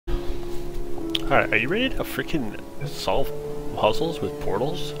Alright, are you ready to freaking solve puzzles with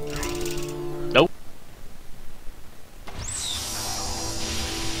portals? Nope.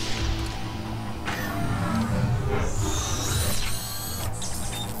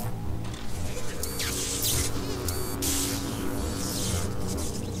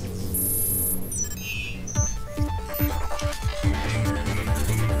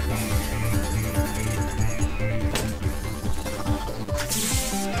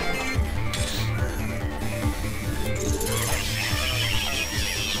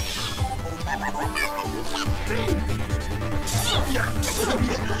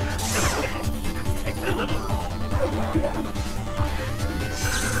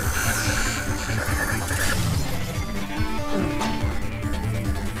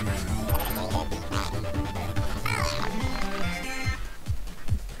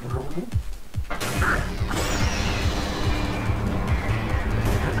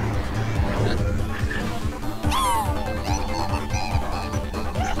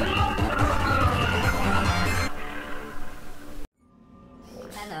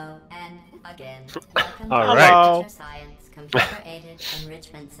 Again, welcome All to right. the Computer Science Computer-Aided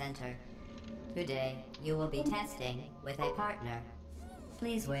Enrichment Center. Today, you will be testing with a partner.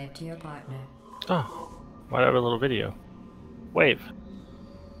 Please wave to your partner. Oh, whatever little video. Wave.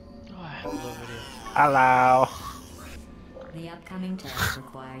 Oh, I have a little video. Hello. The upcoming tests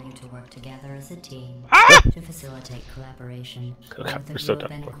require you to work together as a team to facilitate collaboration. Okay, Both we're of so you have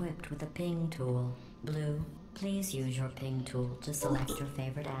done. been equipped with a ping tool. Blue, please use your ping tool to select your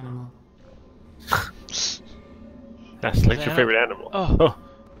favorite animal. Yeah, select your favorite animal. Oh.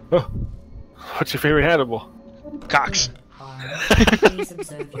 What's your favorite animal? Cox. Good. Please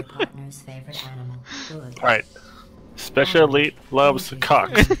observe your partner's favorite animal. Good. Alright. Special Elite loves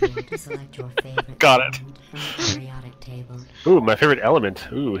cocks. To select your favorite Got it. element from the periodic table. Ooh, my favorite element.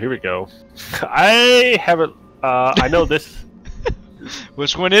 Ooh, here we go. I haven't. I know this.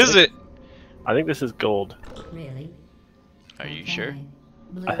 Which one is it? I think this is gold. Really? Are you sure?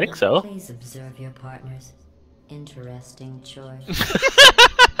 Blue, I think so. Please observe your partner's interesting choice.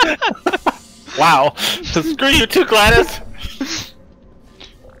 Wow. Screw you too, Gladys.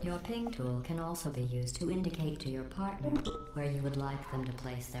 Your ping tool can also be used to indicate to your partner where you would like them to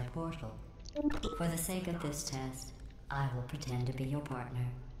place their portal. For the sake of this test, I will pretend to be your partner.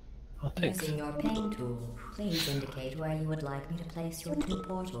 Oh, thanks. Using your ping tool, please indicate where you would like me to place your two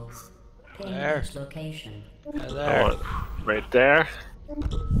portals. Ping There. each location. I There. want right there.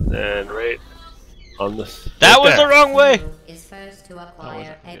 And right on this. That right was there. the wrong way. Blue is first to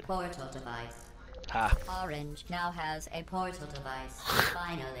acquire a good. portal device. Ha. Orange now has a portal device.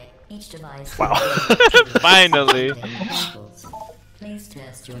 Finally, each device. Wow. Finally. Portals. Please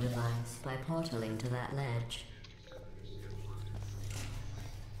test your device by portaling to that ledge.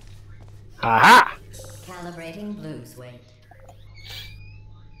 Aha! Calibrating Blue's weight.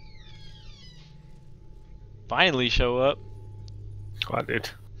 Finally show up. Come on, dude.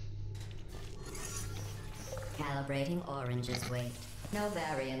 Calibrating Orange's weight. No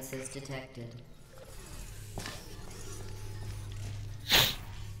variances detected.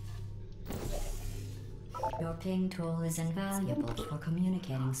 Your ping tool is invaluable for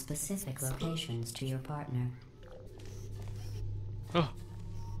communicating specific locations to your partner. Oh.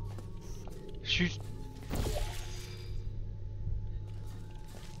 Shoot.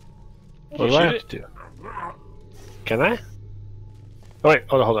 What do I have to do? Can I? Oh wait,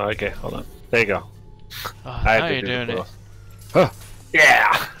 hold on, okay, hold on. There you go. Oh, I now have to you're do doing the it. portal. Huh.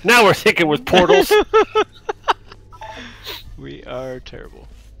 Yeah! Now we're thinking with portals! We are terrible.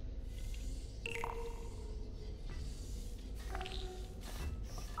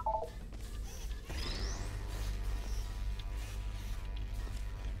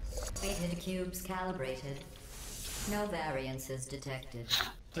 Weighted cubes calibrated. No variances detected.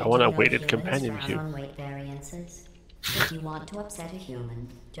 I want a Did you know weighted humans companion frown cube. on weight variances? If you want to upset a human,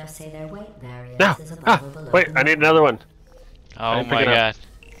 just say their weight variance No! is above Ah! or below Wait, the I need norm. another one. Oh didn't pick my it god.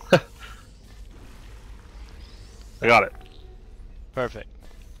 up. I got it. Perfect.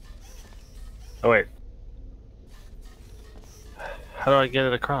 Oh wait. How do I get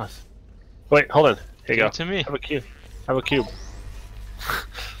it across? Wait, hold on. Here you Give go. it to me. Have a cube. Have a cube.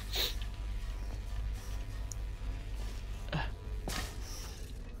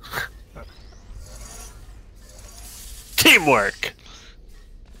 Teamwork!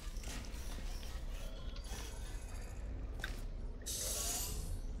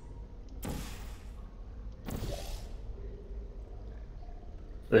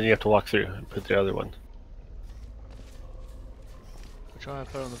 Then you have to walk through and put the other one. Which one I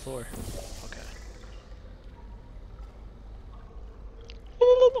put on the floor? Okay.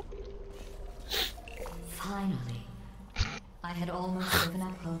 had almost given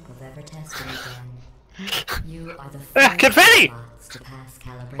up hope of ever testing again. You are the Ah, confetti! robots to pass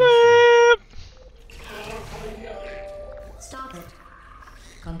calibration. Stop it.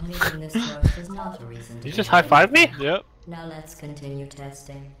 Completing this course is not a reason to You be just high-five me? Yep. Now let's continue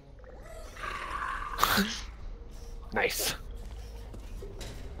testing. Nice.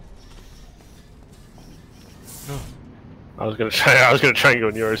 I was gonna try and go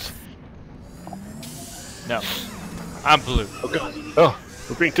in yours. No. I'm blue. Oh god. Oh,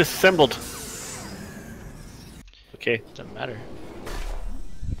 we're being disassembled. Okay. Doesn't matter.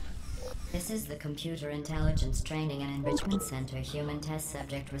 This is the Computer Intelligence Training and Enrichment Center Human Test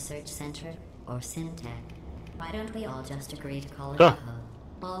Subject Research Center, or SynTech. Why don't we all just agree to call it a hub?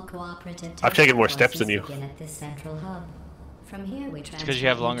 All cooperative I've taken more testing steps than you. courses begin at this central hub. From here we transfer 'cause you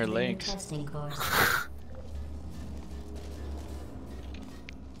have longer into the new legs. testing course.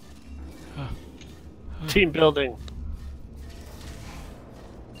 Team building.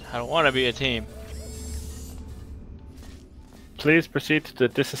 I don't want to be a team. Please proceed to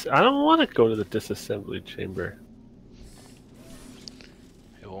the I don't want to go to the disassembly chamber.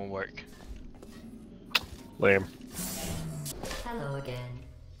 It won't work. Lame. Hello again.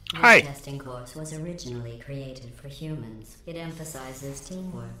 Hi. This testing course was originally created for humans. It emphasizes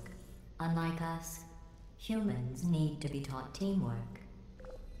teamwork. Unlike us, humans need to be taught teamwork.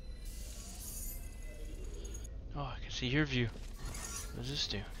 Oh, I can see your view. What does this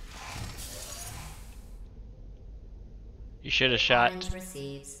do? You should have shot. Orange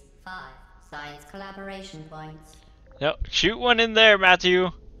receives 5 science collaboration points. No, shoot one in there,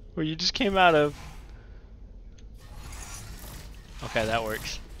 Matthew. Where you just came out of. Okay, that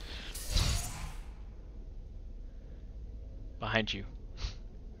works. Behind you.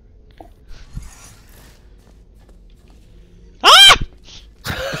 Ah!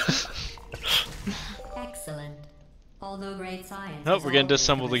 Excellent. Although great science. Nope, is we're getting always the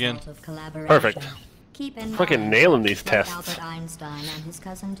disassembled again. result of collaboration. Perfect. Keep in Fucking mind nailing these like tests. Albert Einstein and his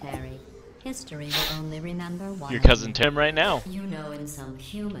cousin Terry. History will only remember one. Your of cousin you. Tim right now. You know, in some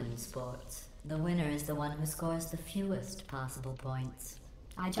human sports, the winner is the one who scores the fewest possible points.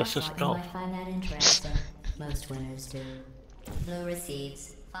 I just just thought golf. you might find that interesting. Most winners do. Blue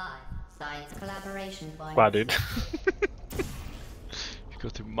receives 5 science collaboration points. Wow, dude. Go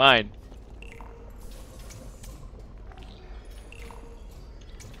through mine.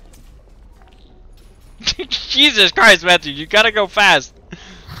 Jesus Christ, Matthew, you gotta go fast.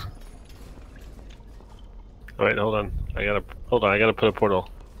 Alright, hold on. I gotta put a portal.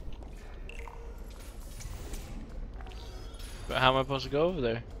 But how am I supposed to go over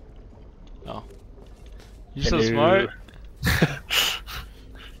there? Oh. You're so Hello. smart.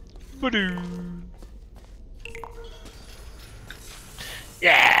 Ba-doo.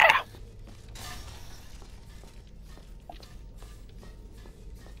 Yeah!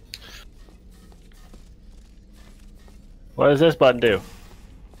 What does this button do?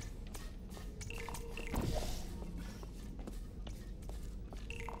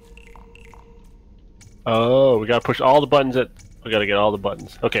 Oh, we gotta push all the buttons we gotta get all the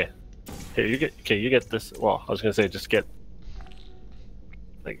buttons. Okay. Here, you get this. Well, I was gonna say just get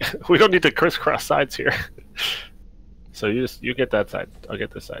like we don't need to crisscross sides here. So you get that side. I'll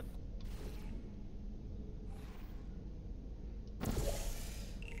get this side.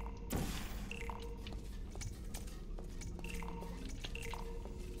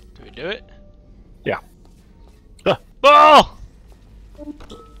 Do we do it? Yeah. Ah, Oh!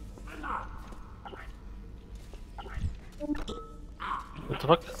 what the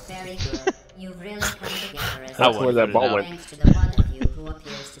fuck? Very good. You've really come together as That's a where team, that ball went. thanks to the one of you who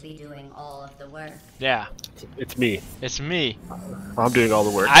appears to be doing all of the work. Yeah, It's me. it's me. I'm doing all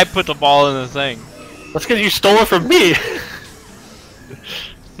the work. I put the ball in the thing. That's because you stole it from me.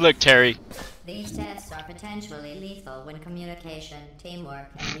 Look, Terry. These tests are potentially lethal when communication, teamwork,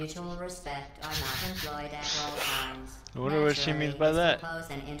 and mutual respect are not employed at all times. I wonder what she means by that. This will pose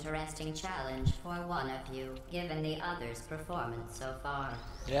an interesting challenge for one of you, given the other's performance so far.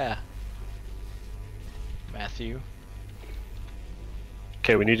 Yeah. Matthew.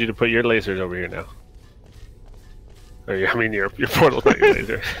 Okay, we need you to put your lasers over here now. Or I mean your portal, not your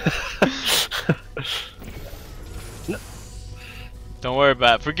laser. Don't worry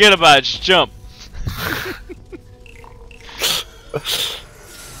about it. Forget about it. Just jump.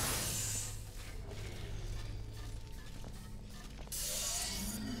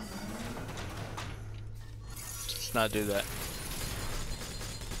 Let's not do that.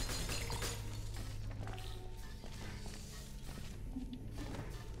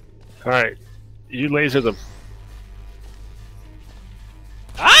 Alright. You laser them.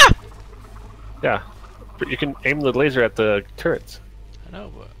 Ah! Yeah. But you can aim the laser at the turrets. I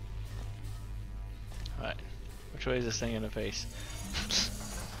know, but... Alright. Which way is this thing in the face?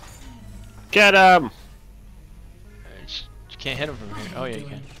 Get him! You can't hit him from here. Oh yeah, you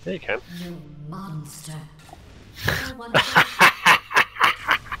can. Yeah, you can. You monster.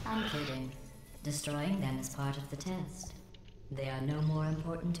 I'm kidding. Destroying them is part of the test. They are no more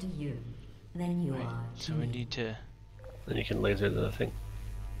important to you than you are to So we me. need to... Then you can laser the thing.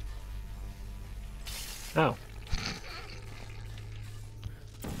 Ow.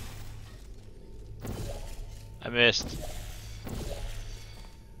 I missed.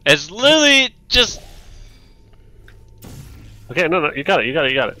 It's literally just... Okay, no, you got it, you got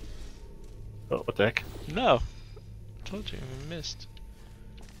it. Oh, what the heck? No. I told you, I missed.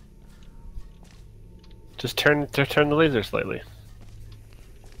 Just turn the laser slightly.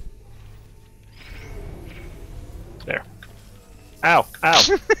 There. Ow! Ow!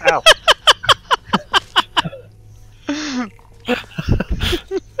 Ow!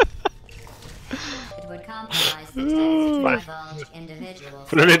 It would compromise the test to Fine. involve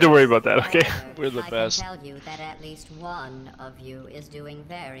individuals. We don't need to worry about that, okay? However, We're the best. I can tell you that at least one of you is doing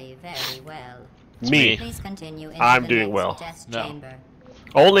very, very well. Me. Please continue into I'm the doing next well. test No. chamber.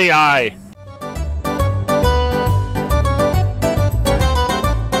 Only I.